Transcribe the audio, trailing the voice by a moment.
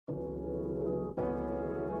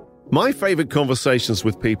My favourite conversations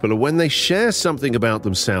with people are when they share something about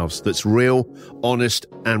themselves that's real, honest,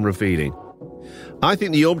 and revealing. I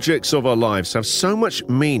think the objects of our lives have so much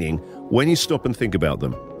meaning when you stop and think about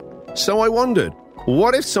them. So I wondered,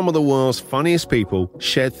 what if some of the world's funniest people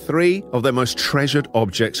shared 3 of their most treasured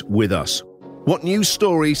objects with us? What new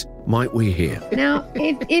stories might we hear? Now,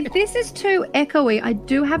 if this is too echoey, I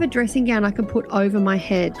do have a dressing gown I can put over my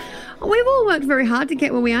head. We've all worked very hard to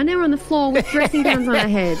get where we are. Now we're on the floor with dressing gowns on our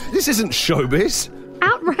head. This isn't showbiz.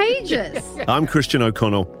 Outrageous. I'm Christian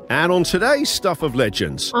O'Connell, and on today's Stuff of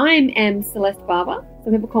Legends, I'm Celeste Barber.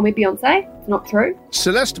 Some people call me Beyonce. It's not true.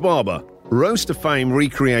 Celeste Barber rose to fame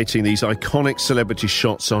recreating these iconic celebrity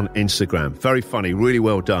shots on Instagram. Very funny, really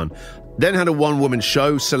well done. Then had a one-woman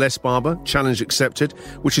show, Celeste Barber, Challenge Accepted,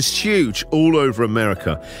 which is huge all over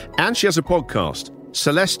America. And she has a podcast,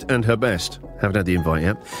 Celeste and Her Best. Haven't had the invite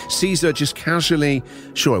yet. Sees her just casually,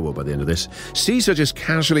 sure I will by the end of this, sees her just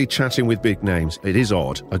casually chatting with big names. It is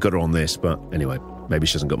odd. I got her on this, but anyway, maybe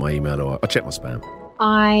she hasn't got my email or I'll check my spam.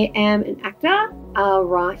 I am an actor, a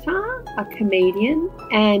writer, a comedian,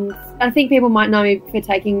 and I think people might know me for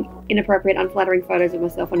taking inappropriate, unflattering photos of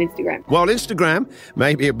myself on Instagram. While Instagram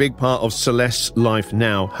may be a big part of Celeste's life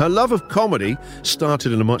now, her love of comedy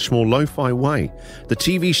started in a much more lo-fi way. The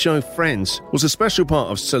TV show Friends was a special part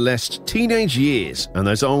of Celeste's teenage years, and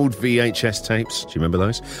those old VHS tapes, do you remember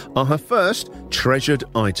those, are her first treasured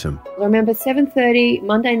item. I remember 7:30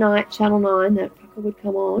 Monday night, Channel 9, that fucker would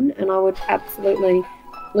come on, and I would absolutely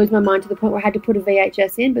lose my mind to the point where I had to put a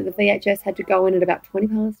VHS in, but the VHS had to go in at about 20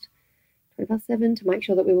 past 7 to make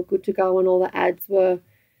sure that we were good to go and all the ads were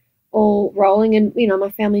all rolling. And, you know, my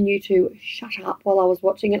family knew to shut up while I was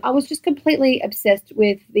watching it. I was just completely obsessed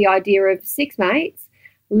with the idea of 6 mates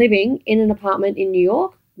living in an apartment in New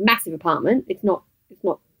York, massive apartment. It's not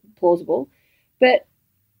plausible. And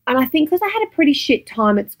I think because I had a pretty shit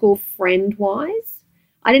time at school friend-wise,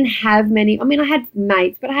 I didn't have many. I mean, I had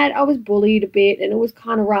mates, but I was bullied a bit and it was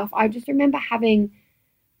kind of rough. I just remember having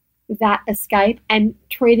that escape and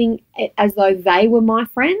treating it as though they were my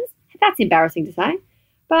friends. That's embarrassing to say,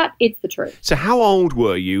 but it's the truth. So how old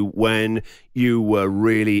were you when you were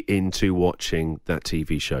really into watching that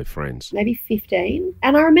TV show, Friends? Maybe 15.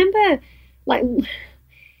 And I remember, like,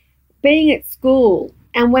 being at school,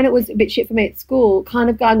 and when it was a bit shit for me at school, kind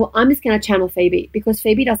of going, well, I'm just going to channel Phoebe because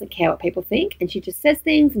Phoebe doesn't care what people think and she just says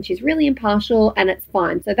things and she's really impartial and it's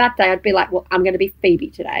fine. So that day I'd be like, well, I'm going to be Phoebe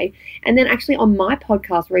today. And then actually on my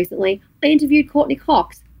podcast recently, I interviewed Courtney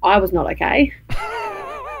Cox. I was not okay.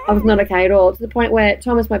 I was not okay at all, to the point where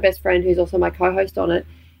Thomas, my best friend, who's also my co-host on it,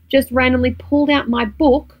 just randomly pulled out my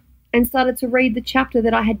book and started to read the chapter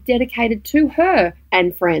that I had dedicated to her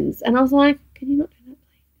and friends. And I was like, can you not do that,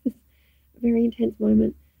 please? It's a very intense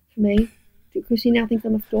moment for me because she now thinks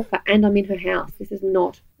I'm a stalker and I'm in her house. This is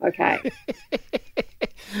not okay.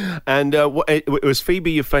 And was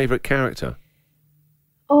Phoebe your favourite character?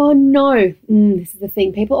 Oh, no. This is the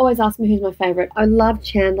thing. People always ask me who's my favourite. I love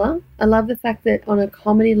Chandler. I love the fact that on a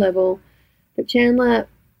comedy level, that Chandler,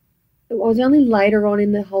 it was only later on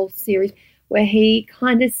in the whole series where he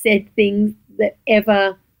kind of said things that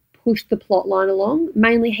ever pushed the plot line along.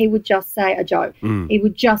 Mainly he would just say a joke. He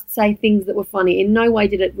would just say things that were funny. In no way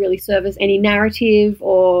did it really service any narrative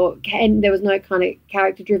and there was no kind of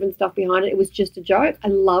character-driven stuff behind it. It was just a joke. I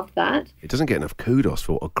loved that. It doesn't get enough kudos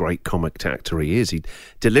for what a great comic actor he is. He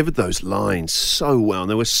delivered those lines so well,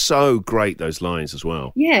 and they were so great, those lines as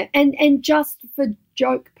well. Yeah, and just for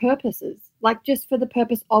joke purposes, like just for the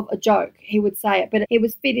purpose of a joke, he would say it. But it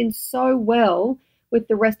was fit in so well with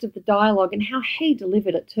the rest of the dialogue and how he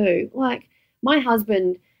delivered it too. Like my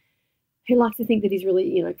husband, who likes to think that he's really,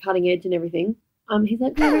 you know, cutting edge and everything, he's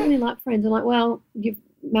like, no, I don't really like Friends. I'm like, well, you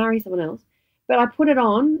marry someone else. But I put it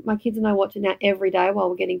on. My kids and I watch it now every day while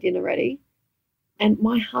we're getting dinner ready. And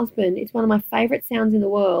my husband, it's one of my favourite sounds in the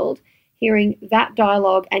world, hearing that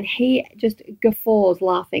dialogue, and he just guffaws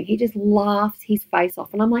laughing. He just laughs his face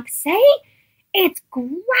off. And I'm like, see? It's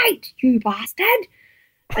great, you bastard.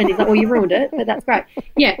 And he's like, well, you ruined it, but that's great.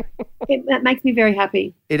 Yeah, that makes me very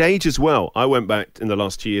happy. It ages well. I went back in the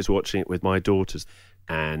last 2 years watching it with my daughters,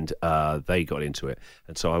 and they got into it.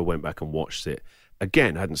 And so I went back and watched it.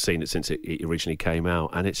 Again, I hadn't seen it since it originally came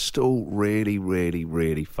out, and it's still really, really,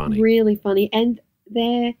 really funny. Really funny. And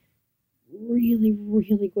they're really,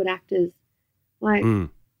 really good actors. Like,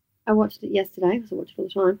 I watched it yesterday because I watch it all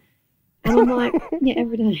the time. And I'm like, yeah,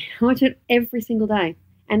 every day. I watch it every single day.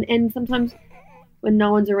 And sometimes when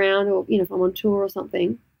no one's around, or, you know, if I'm on tour or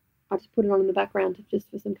something, I just put it on in the background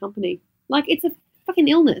just for some company. Like, it's a fucking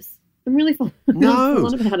illness. I'm really full No,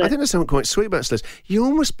 on about it. I think there's something quite sweet about Celeste. You're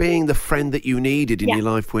almost being the friend that you needed in your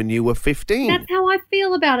life when you were 15. That's how I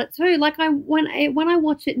feel about it too. Like when I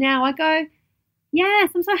watch it now, I go, yes,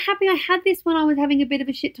 I'm so happy I had this when I was having a bit of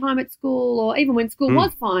a shit time at school, or even when school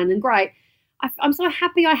was fine and great. I'm so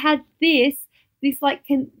happy I had this like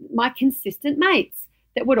my consistent mates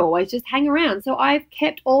that would always just hang around. So I've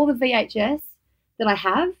kept all the VHS that I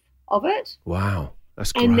have of it. Wow.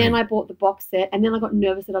 That's great. And then I bought the box set, and then I got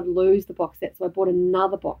nervous that I'd lose the box set, so I bought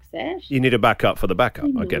another box set. You need a backup for the backup.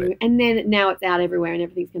 I get it. And then now it's out everywhere, and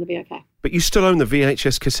everything's going to be okay. But you still own the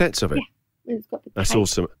VHS cassettes of it? Yeah. It's got the That's tape.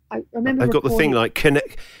 awesome. I remember they've got the thing like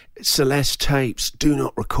Celeste tapes, do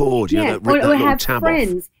not record. Yeah, rip that or little have tab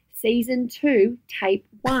Friends, off. season 2, tape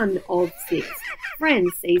 1 of 6.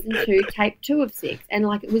 Friends, season 2, tape 2 of 6. And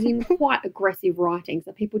like it was in quite aggressive writing,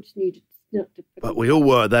 so people just knew not to. But we all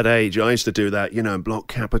were at that age. I used to do that, block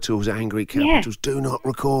capitals, angry capitals, do not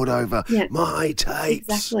record over my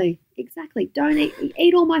tapes. Exactly. Don't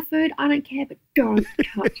eat all my food. I don't care, but don't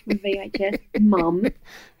touch my VHS, Mum.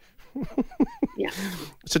 Yeah.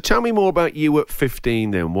 So tell me more about you at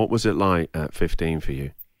 15 then. What was it like at 15 for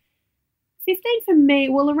you? 15 for me,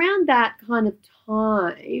 well, around that kind of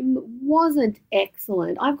time wasn't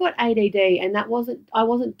excellent. I've got ADD, and I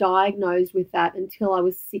wasn't diagnosed with that until I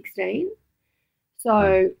was 16.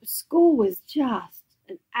 So school was just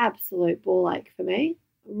an absolute ball ache for me.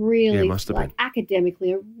 Really, must have been.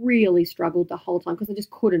 Academically, I really struggled the whole time because I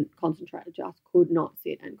just couldn't concentrate. I just could not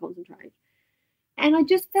sit and concentrate. And I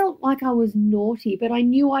just felt like I was naughty, but I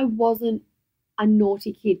knew I wasn't a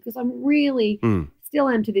naughty kid because I'm really, still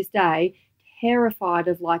am to this day, terrified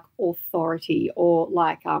of like authority or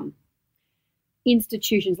like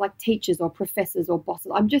institutions like teachers or professors or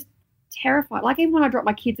bosses. I'm just terrified. Like even when I drop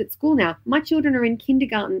my kids at school now, my children are in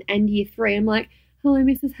kindergarten and year 3. I'm like, hello,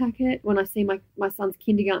 Mrs. Hackett. When I see my son's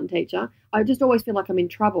kindergarten teacher, I just always feel like I'm in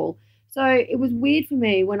trouble. So it was weird for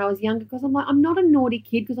me when I was younger because I'm like, I'm not a naughty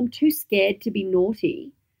kid because I'm too scared to be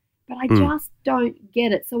naughty, but I just don't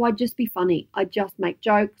get it. So I'd just be funny. I'd just make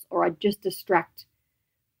jokes or I'd just distract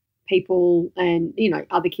people and,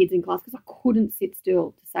 other kids in class because I couldn't sit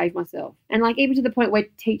still to save myself. And like even to the point where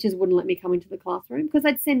teachers wouldn't let me come into the classroom because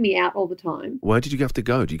they'd send me out all the time. Where did you have to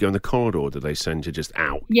go? Did you go in the corridor or did they send you just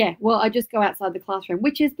out? Yeah, well, I just go outside the classroom,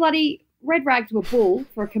 which is bloody red rag to a bull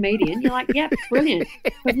for a comedian. You're like, yep, brilliant.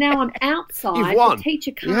 Because now I'm outside. You've won. The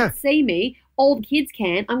teacher can't see me. All the kids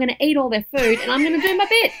can. I'm going to eat all their food and I'm going to do my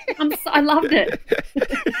bit. I loved it.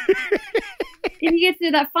 And you get to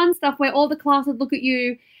do that fun stuff where all the class would look at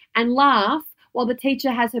you and laugh while the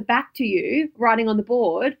teacher has her back to you writing on the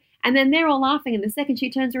board, and then they're all laughing, and the second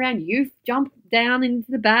she turns around, you jump down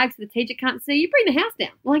into the bag so the teacher can't see you, bring the house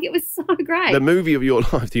down. Like, it was so great. The movie of your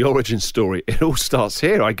life, the origin story, it all starts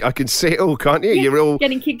here. I can see it all, can't you? Yeah, you're all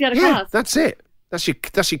getting kicked out of class. That's it. That's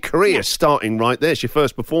your career starting right there. It's your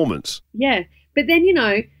first performance. Yeah, but then,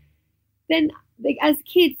 as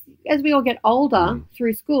kids, as we all get older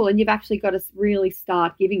through school, and you've actually got to really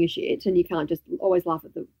start giving a shit, and you can't just always laugh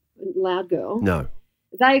at the loud girl. No.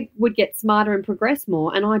 They would get smarter and progress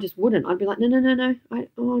more, and I just wouldn't. I'd be like, no. I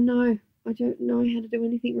don't know how to do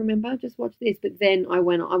anything, remember? Just watch this. But then I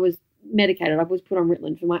was medicated. I was put on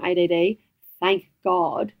Ritalin for my ADD. Thank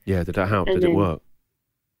God. Yeah, did that help? Did it work?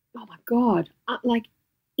 Oh, my God.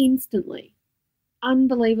 Instantly.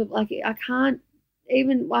 Unbelievable. I can't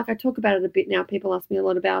even, I talk about it a bit now. People ask me a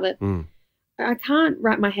lot about it. I can't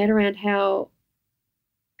wrap my head around how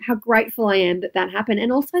grateful I am that happened,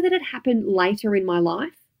 and also that it happened later in my life.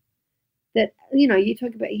 That, you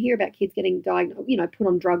hear about kids getting diagnosed, put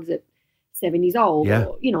on drugs at 7 years old,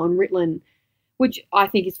 or, on Ritalin, which I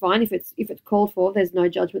think is fine if it's called for. There's no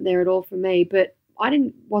judgment there at all for me. But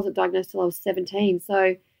I wasn't diagnosed till I was 17,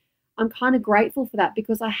 so I'm kind of grateful for that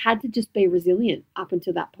because I had to just be resilient up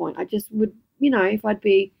until that point. I just would, if I'd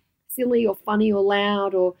be silly or funny or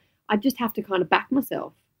loud, or I'd just have to kind of back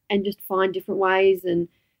myself and just find different ways and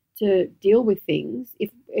to deal with things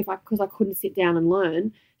because I couldn't sit down and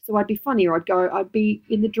learn. So I'd be funny, or I'd be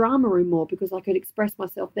in the drama room more because I could express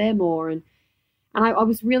myself there more. And I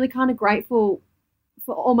was really kind of grateful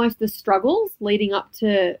for almost the struggles leading up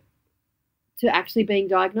to actually being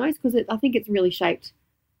diagnosed, because I think it's really shaped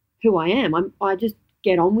who I am. I just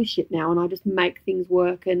get on with shit now and I just make things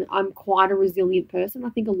work, and I'm quite a resilient person. I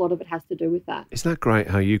think a lot of it has to do with that. Isn't that great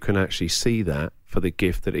how you can actually see that for the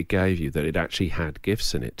gift that it gave you, that it actually had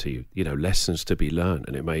gifts in it to you, lessons to be learned,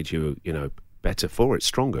 and it made you, better for it,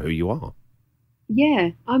 stronger who you are. Yeah,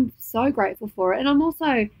 I'm so grateful for it. And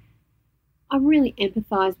I really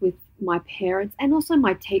empathise with my parents and also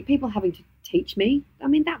my people having to teach me. I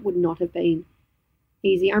mean, that would not have been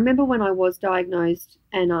easy. I remember when I was diagnosed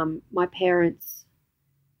and my parents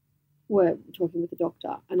were talking with the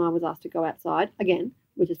doctor and I was asked to go outside again,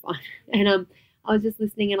 which is fine. And I was just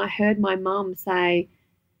listening and I heard my mum say,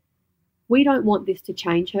 we don't want this to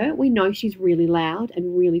change her. We know she's really loud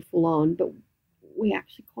and really full on, but we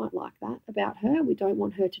actually quite like that about her. We don't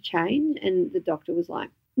want her to change. And the doctor was like,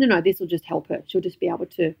 no, this will just help her. She'll just be able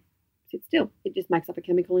to sit still. It just makes up a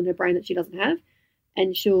chemical in her brain that she doesn't have,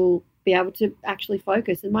 and she'll be able to actually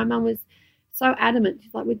focus. And my mum was so adamant.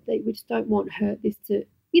 She's like, we just don't want her, this to,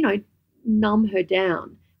 numb her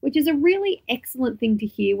down, which is a really excellent thing to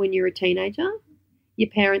hear when you're a teenager. Your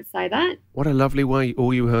parents say that. What a lovely way.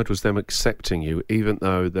 All you heard was them accepting you, even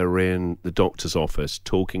though they're in the doctor's office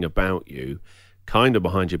talking about you, kind of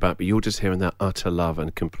behind your back, but you're just hearing that utter love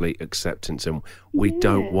and complete acceptance, and we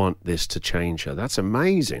don't want this to change her. That's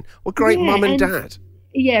amazing. What great mum and dad.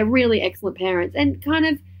 Yeah, really excellent parents, and kind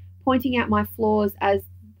of pointing out my flaws as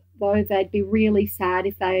though they'd be really sad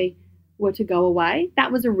if they were to go away.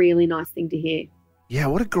 That was a really nice thing to hear. Yeah,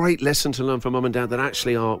 what a great lesson to learn from mum and dad, that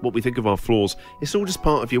actually are what we think of our flaws. It's all just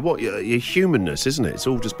part of your humanness, isn't it? It's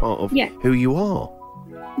all just part of who you are.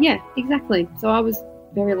 Yeah, exactly. So I was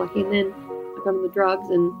very lucky, and then I got on the drugs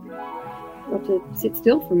and got to sit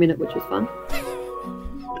still for a minute, which was fun.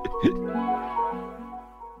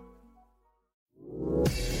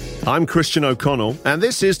 I'm Christian O'Connell, and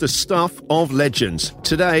this is the Stuff of Legends,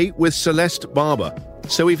 today with Celeste Barber.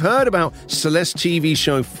 So we've heard about Celeste's TV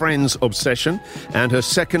show Friends obsession, and her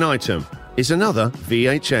second item is another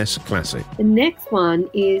VHS classic. The next one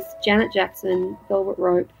is Janet Jackson Velvet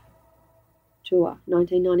Rope Tour,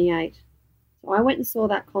 1998. So I went and saw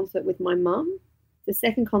that concert with my mum, the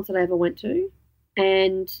second concert I ever went to,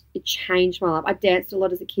 and it changed my life. I danced a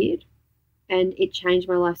lot as a kid, and it changed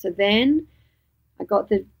my life. So then I got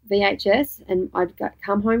the VHS, and I'd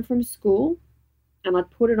come home from school, and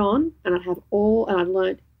I'd put it on, and I'd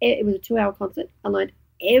learned, it was a 2-hour concert. I learned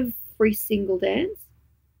every single dance.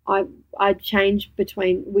 I'd change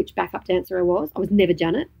between which backup dancer I was. I was never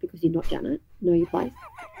Janet, because you're not Janet. Know your place.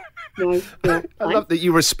 No, your place. I love that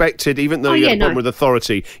you respected, even though you had a problem with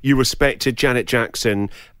authority, you respected Janet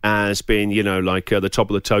Jackson as being, the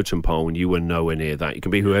top of the totem pole, and you were nowhere near that. You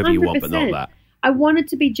can be whoever 100%. You want, but not that. I wanted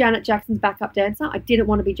to be Janet Jackson's backup dancer. I didn't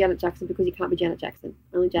want to be Janet Jackson, because you can't be Janet Jackson.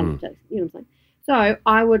 Only Janet Jackson. You know what I'm saying? So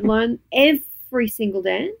I would learn every single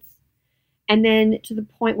dance, and then to the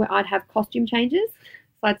point where I'd have costume changes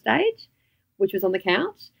side stage, which was on the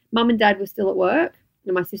couch. Mum and Dad were still at work,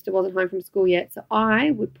 and my sister wasn't home from school yet. So I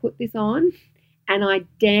would put this on, and I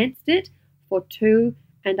danced it for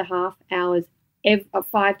 2.5 hours,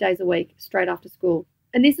 5 days a week, straight after school.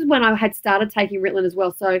 And this is when I had started taking Ritalin as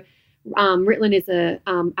well. So Ritalin is a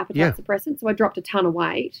appetite suppressant, so I dropped a ton of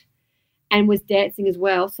weight and was dancing as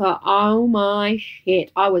well. So, oh my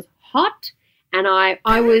shit, I was hot, and I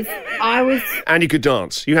was. And you could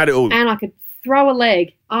dance. You had it all. And I could throw a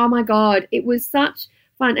leg. Oh my God, it was such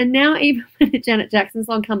fun. And now even when a Janet Jackson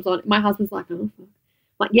song comes on, my husband's like, oh fuck.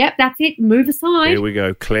 Like, yep, that's it. Move aside. Here we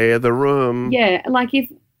go. Clear the room. Yeah, like if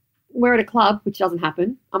we're at a club, which doesn't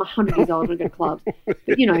happen. I'm 100 years old and I go to clubs. But,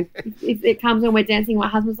 if it comes on, we're dancing, my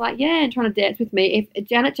husband's like, yeah, and trying to dance with me. If a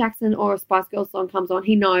Janet Jackson or a Spice Girls song comes on,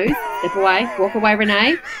 he knows, step away, walk away,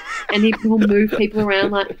 Renee, and he will move people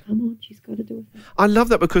around like, come on, she's got to do it. I love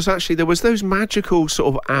that, because actually there was those magical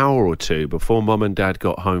sort of hour or two before Mum and Dad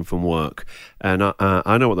got home from work. And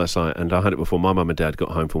I know what that's like, and I had it before my mum and dad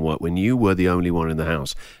got home from work, when you were the only one in the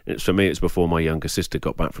house. For me, it's before my younger sister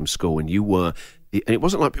got back from school, and you were... And it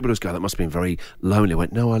wasn't like people just go, that must have been very lonely. I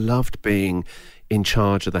went, no, I loved being in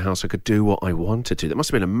charge of the house. I could do what I wanted to. That must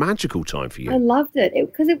have been a magical time for you. I loved it,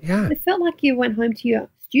 because it felt like you went home to your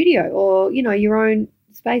studio, or, your own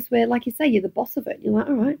space where, like you say, you're the boss of it. You're like,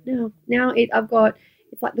 all right, now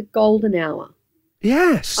it's like the golden hour.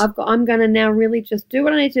 Yes. I'm going to now really just do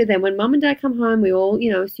what I need to do. Then when Mum and Dad come home, we all,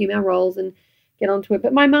 assume our roles and get onto it.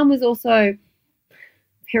 But my mum was also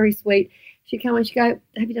very sweet. She'd come and she'd go,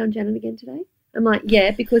 have you done Janet again today? I'm like,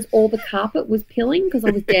 yeah, because all the carpet was pilling because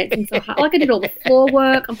I was dancing so hard. Like, I did all the floor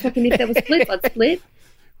work. I'm talking, if there was splits, I'd split.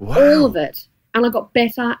 Wow. All of it. And I got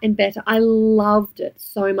better and better. I loved it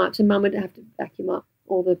so much. And Mum would have to vacuum up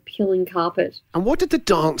all the pilling carpet. And what did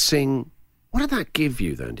that give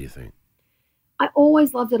you then, do you think? I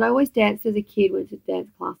always loved it. I always danced as a kid, went to dance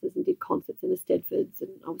classes and did concerts in the Stedfords, and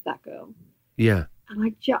I was that girl. Yeah.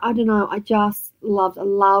 And I don't know, I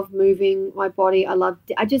love moving my body.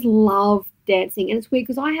 I just love dancing. And it's weird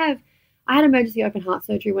because I had emergency open heart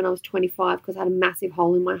surgery when I was 25 because I had a massive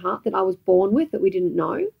hole in my heart that I was born with that we didn't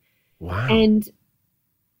know. Wow. And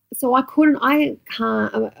so I could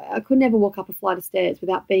never walk up a flight of stairs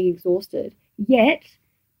without being exhausted. Yet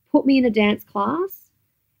put me in a dance class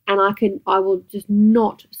and I will just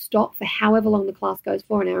not stop for however long the class goes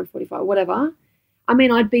for, an hour and 45, whatever. I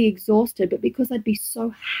mean, I'd be exhausted, but because I'd be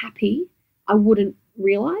so happy, I wouldn't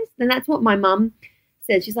realize. And that's what my mum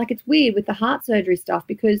said. She's like, it's weird with the heart surgery stuff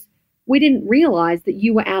because we didn't realize that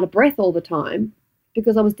you were out of breath all the time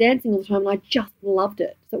because I was dancing all the time and I just loved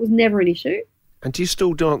it. So it was never an issue. And do you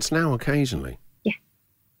still dance now occasionally? Yeah.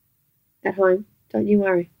 At home. Don't you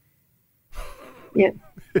worry. Yeah.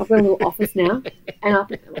 I've got a little office now.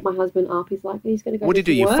 And my husband up, he's like, he's going to go. What do you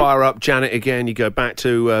do? You fire up Janet again, you go back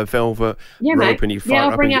to Velvet Rope and you fire up. Yeah,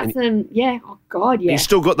 I'll bring out some, oh God, yeah. You've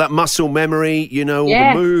still got that muscle memory, you know,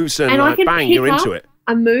 all the moves and like, bang, you're into it.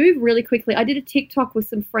 I move really quickly. I did a TikTok with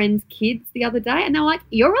some friends' kids the other day and they were like,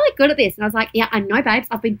 you're really good at this. And I was like, yeah, I know, babes.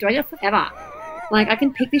 I've been doing it forever. Like, I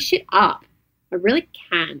can pick this shit up. I really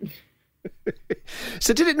can.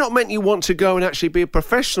 So did it not make you want to go and actually be a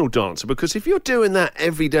professional dancer? Because if you're doing that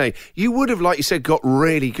every day, you would have, like you said, got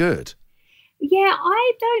really good. Yeah,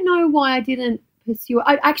 I don't know why I didn't pursue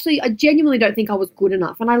it. I genuinely don't think I was good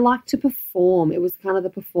enough. And I like to perform. It was kind of the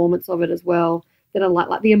performance of it as well that I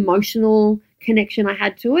like the emotional connection I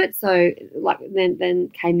had to it. So like then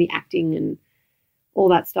came the acting and all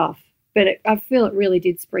that stuff. But I feel it really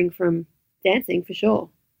did spring from dancing for sure.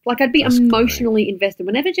 Like I'd be emotionally invested.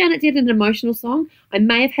 Whenever Janet did an emotional song, I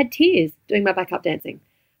may have had tears doing my backup dancing.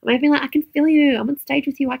 I may have been like, I can feel you. I'm on stage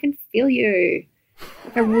with you. I can feel you.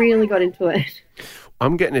 Like I really got into it.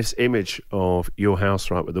 I'm getting this image of your house,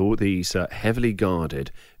 right, with all these heavily guarded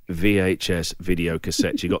VHS video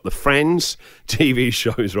cassettes. You got the Friends TV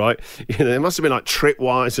shows, right? You know, there must have been like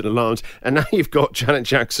tripwires and alarms, and now you've got Janet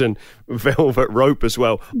Jackson Velvet Rope as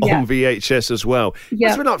well on VHS as well. Yeah,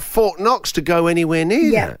 must have been like Fort Knox to go anywhere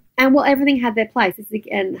near that. And well, everything had their place.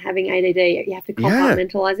 And having ADD, you have to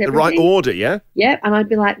compartmentalize everything. The right order, yeah. Yep. And I'd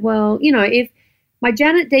be like, well, you know, if my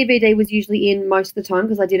Janet DVD was usually in most of the time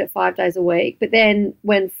because I did it 5 days a week. But then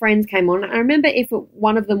when Friends came on, I remember if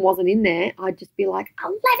one of them wasn't in there, I'd just be like,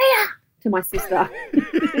 Olivia, to my sister.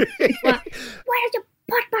 Like, where did you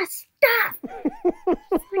put my stuff?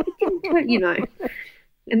 Like, it didn't do it, you know.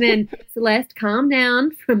 And then Celeste, calm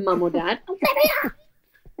down from mum or dad. Olivia!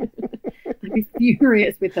 I'd be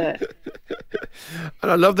furious with her.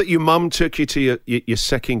 And I love that your mum took you to your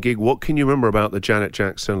second gig. What can you remember about the Janet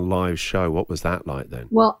Jackson live show? What was that like then?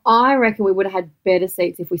 Well, I reckon we would have had better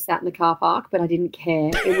seats if we sat in the car park, but I didn't care.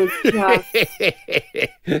 It was just,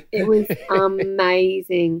 it was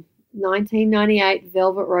amazing. 1998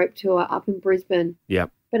 Velvet Rope tour up in Brisbane. Yeah.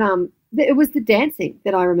 But it was the dancing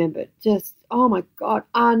that I remembered. Just, oh my God,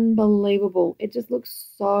 unbelievable. It just looks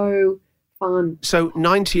so fun. So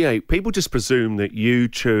 98, people just presume that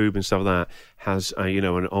YouTube and stuff like that has an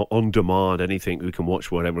on-demand anything we can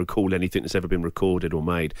watch, whatever, recall anything that's ever been recorded or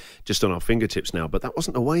made just on our fingertips now. But that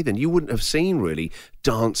wasn't the way then. You wouldn't have seen really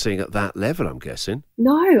dancing at that level, I'm guessing.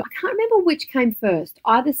 No, I can't remember which came first.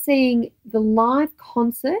 Either seeing the live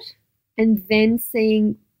concert and then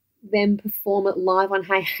seeing them perform it live on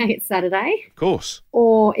Hey Hey It's Saturday. Of course.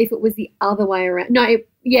 Or if it was the other way around. No,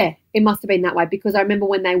 it must have been that way because I remember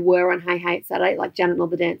when they were on Hey Hey It's Saturday, like Janet and all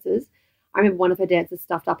the dancers, I remember one of her dancers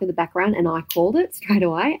stuffed up in the background and I called it straight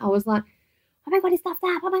away. I was like, oh my God, he stuffed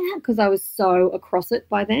up, oh my God, because I was so across it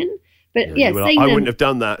by then. But I wouldn't have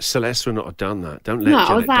done that. Celeste would not have done that. Don't let Janet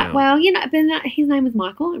I was like, down. Well, but his name was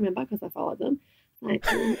Michael, I remember, because I followed them. Like,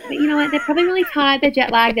 but you know what? They're probably really tired. They're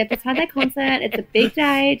jet lagged. They've just had their concert. It's a big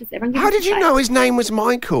day. Just everyone. How did you know his name was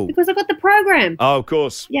Michael? Because I got the program. Oh, of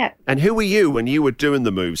course. Yeah. And who were you when you were doing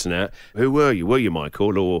the moves and that? Who were you? Were you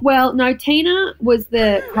Michael or? Well, no. Tina was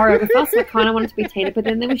the choreographer, so I kind of wanted to be Tina. But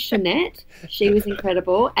then there was Shanette. She was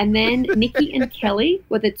incredible. And then Nikki and Kelly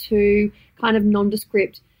were the two kind of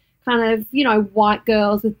nondescript, kind of white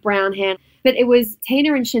girls with brown hair. But it was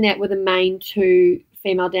Tina and Shanette were the main two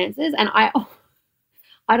female dancers, and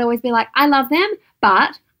I'd always be like, I love them,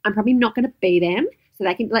 but I'm probably not going to be them, so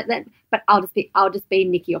they can let that. But I'll just be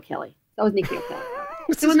Nikki or Kelly. That was Nikki or Kelly.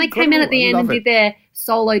 So when they came in at the end and did their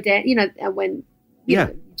solo dance, when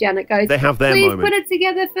Janet goes, they have their please moment.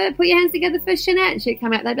 Put your hands together for Shanette, and she'd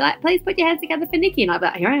come out. They'd be like, please put your hands together for Nikki, and I'd be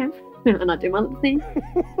like, here I am, and I'd do my little thing,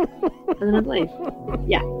 and then I'd leave.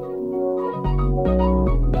 Yeah.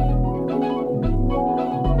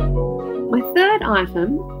 My third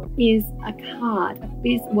item is a card,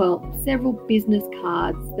 several business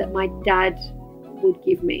cards that my dad would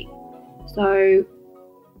give me. So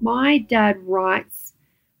my dad writes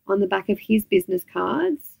on the back of his business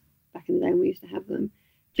cards, back in the day when we used to have them,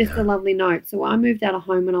 just a lovely note. So I moved out of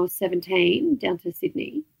home when I was 17 down to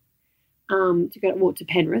Sydney to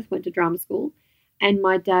Penrith, went to drama school, and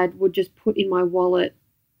my dad would just put in my wallet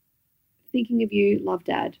thinking of you, love,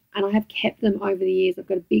 Dad. And I have kept them over the years. I've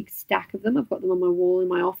got a big stack of them. I've got them on my wall in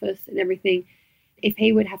my office and everything. If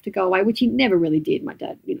he would have to go away, which he never really did, my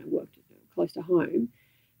dad, worked close to home,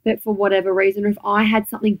 but for whatever reason, or if I had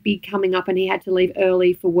something big coming up and he had to leave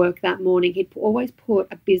early for work that morning, he'd always put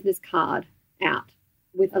a business card out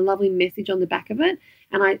with a lovely message on the back of it.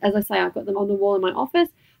 And as I say, I've got them on the wall in my office.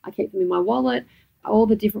 I keep them in my wallet, all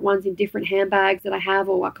the different ones in different handbags that I have,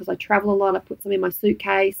 or because I travel a lot, I put some in my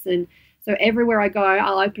suitcase. And so everywhere I go,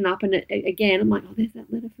 I'll open up and again, I'm like, oh, there's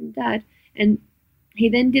that letter from Dad. And he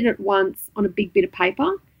then did it once on a big bit of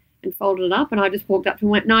paper and folded it up, and I just walked up to him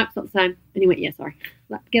and went, no, it's not the same. And he went, yeah, sorry.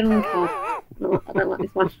 Get on the card. I don't like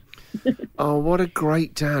this one. Oh, what a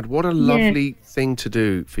great dad. What a lovely thing to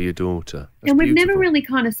do for your daughter. That's and we've beautiful. never really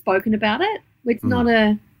kind of spoken about it. It's not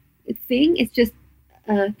a thing. It's just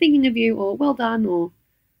thinking of you, or well done, or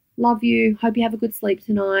love you, hope you have a good sleep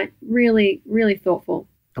tonight. Really, really thoughtful.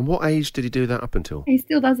 And what age did he do that up until? He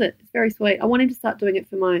still does it. It's very sweet. I want him to start doing it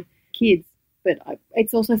for my kids, but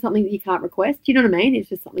it's also something that you can't request. Do you know what I mean? It's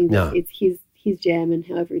just something that it's his jam, and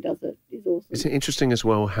however he does it is awesome. It's interesting as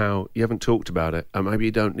well how you haven't talked about it, and maybe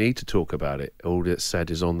you don't need to talk about it. All that's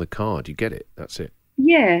said is on the card. You get it. That's it.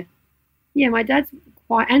 Yeah. Yeah, my dad's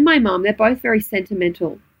and my mum, they're both very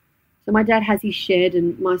sentimental. So my dad has his shed,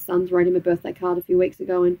 and my son's wrote him a birthday card a few weeks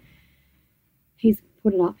ago, and he's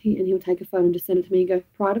put it up and he'll take a photo and just send it to me and go,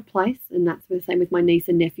 pride of place. And that's the same with my niece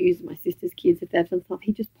and nephews, my sister's kids, if they've done stuff.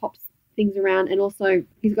 He just pops things around. And also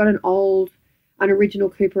he's got an original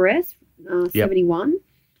Cooper S, 71.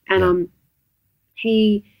 And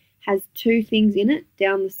he has two things in it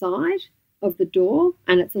down the side of the door,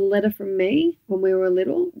 and it's a letter from me when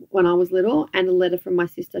I was little, and a letter from my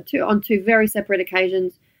sister too, on two very separate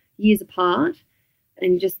occasions, years apart.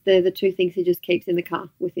 And they're the two things he just keeps in the car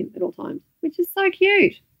with him at all times, which is so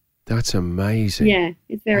cute. That's amazing. Yeah,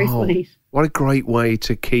 it's very sweet. What a great way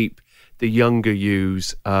to keep the younger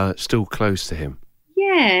yous still close to him.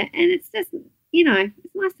 Yeah, and it's just, it's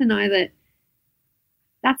nice to know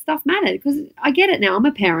that stuff mattered, because I get it now. I'm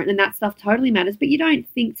a parent and that stuff totally matters, but you don't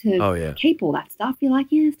think to keep all that stuff. You're like,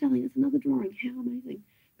 yeah, Sterling, it's another drawing. How amazing.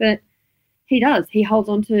 But he does. He holds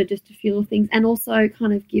on to just a few little things, and also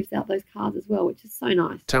kind of gives out those cards as well, which is so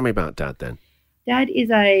nice. Tell me about Dad then. Dad is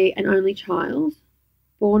an only child,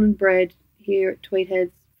 born and bred here at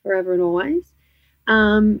Tweedheads forever and always.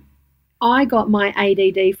 I got my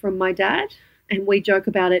ADD from my dad, and we joke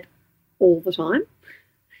about it all the time.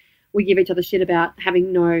 We give each other shit about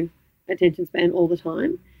having no attention span all the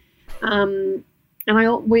time. And Dad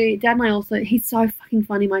and I also, he's so fucking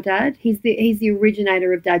funny, my dad. He's the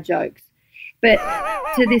originator of dad jokes. But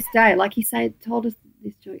to this day, like he told us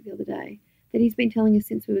this joke the other day, that he's been telling us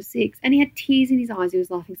since we were 6, and he had tears in his eyes. He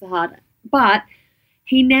was laughing so hard. But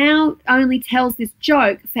he now only tells this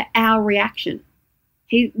joke for our reaction.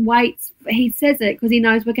 He waits. He says it because he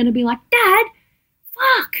knows we're going to be like, Dad,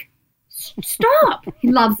 fuck, stop.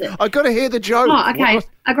 He loves it. I got to hear the joke. Oh, okay.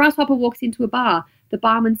 A grasshopper walks into a bar. The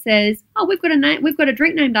barman says, "Oh, we've got a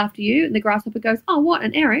drink named after you." And the grasshopper goes, "Oh, what?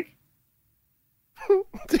 An Eric?"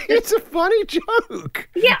 It's a funny joke.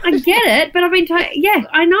 Yeah, I get it, but I've been told. Yeah,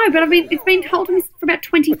 I know, but it's been told to me for about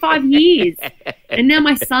 25 years, and now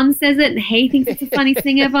my son says it, and he thinks it's the funniest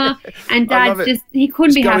thing ever. And Dad he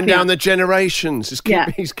couldn't be happier. Going down the generations.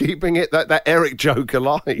 He's keeping it that Eric joke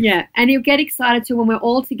alive. Yeah, and he'll get excited too when we're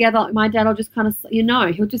all together. My dad will just kind of,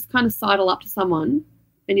 he'll just kind of sidle up to someone,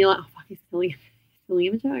 and you're like, oh fuck, he's telling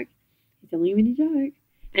him a joke. He's telling him a joke,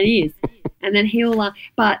 and he is, and then he'll,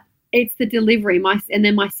 but. It's the delivery. And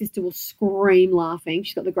then my sister will scream laughing.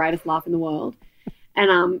 She's got the greatest laugh in the world. And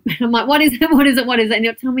I'm like, what is it? What is it? What is it? And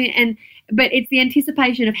he'll tell me. But it's the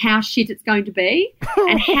anticipation of how shit it's going to be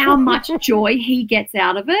and how much joy he gets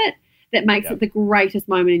out of it that makes it the greatest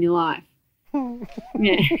moment in your life.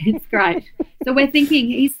 Yeah, it's great. So we're thinking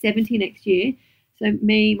he's 70 next year. So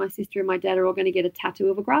me, my sister and my dad are all going to get a tattoo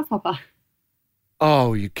of a grasshopper.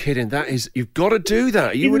 Oh, you're kidding. You've got to do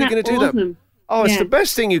that. Are you really going to do that? Oh, it's the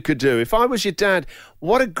best thing you could do. If I was your dad,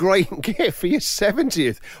 what a great gift for your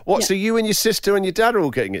 70th. So you and your sister and your dad are all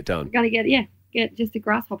getting it done? Got to get just a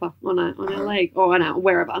grasshopper on our leg or on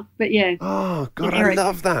wherever. But yeah. Oh, God, I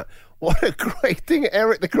love that. What a great thing,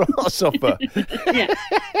 Eric the Grasshopper. Yeah.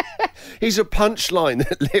 He's a punchline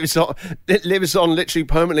that lives on literally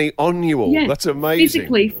permanently on you all. Yeah. That's amazing.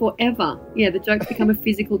 Physically forever. Yeah, the joke's become a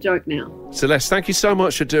physical joke now. Celeste, thank you so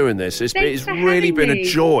much for doing this. It's really been a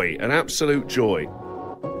joy, an absolute joy.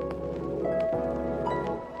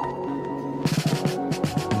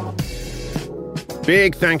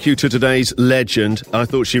 Big thank you to today's legend. I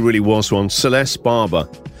thought she really was one, Celeste Barber.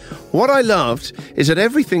 What I loved is that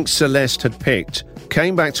everything Celeste had picked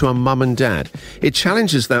came back to her mum and dad. It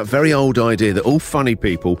challenges that very old idea that all funny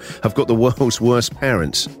people have got the world's worst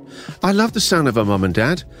parents. I love the sound of her mum and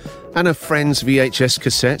dad, and her friends' VHS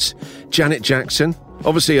cassettes, Janet Jackson,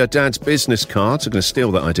 obviously her dad's business cards. I'm going to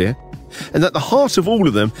steal that idea. And at the heart of all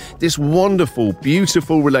of them, this wonderful,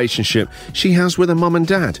 beautiful relationship she has with her mum and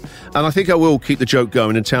dad. And I think I will keep the joke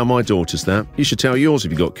going and tell my daughters that. You should tell yours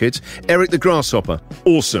if you've got kids. Eric the Grasshopper.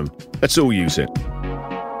 Awesome. Let's all use it.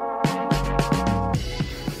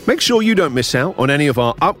 Make sure you don't miss out on any of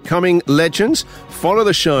our upcoming legends. Follow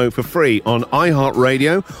the show for free on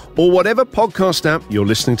iHeartRadio or whatever podcast app you're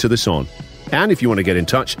listening to this on. And if you want to get in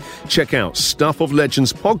touch, check out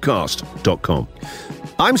stuffoflegendspodcast.com.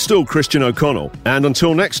 I'm still Christian O'Connell, and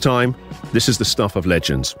until next time, this is the Stuff of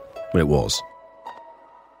Legends. Well, it was.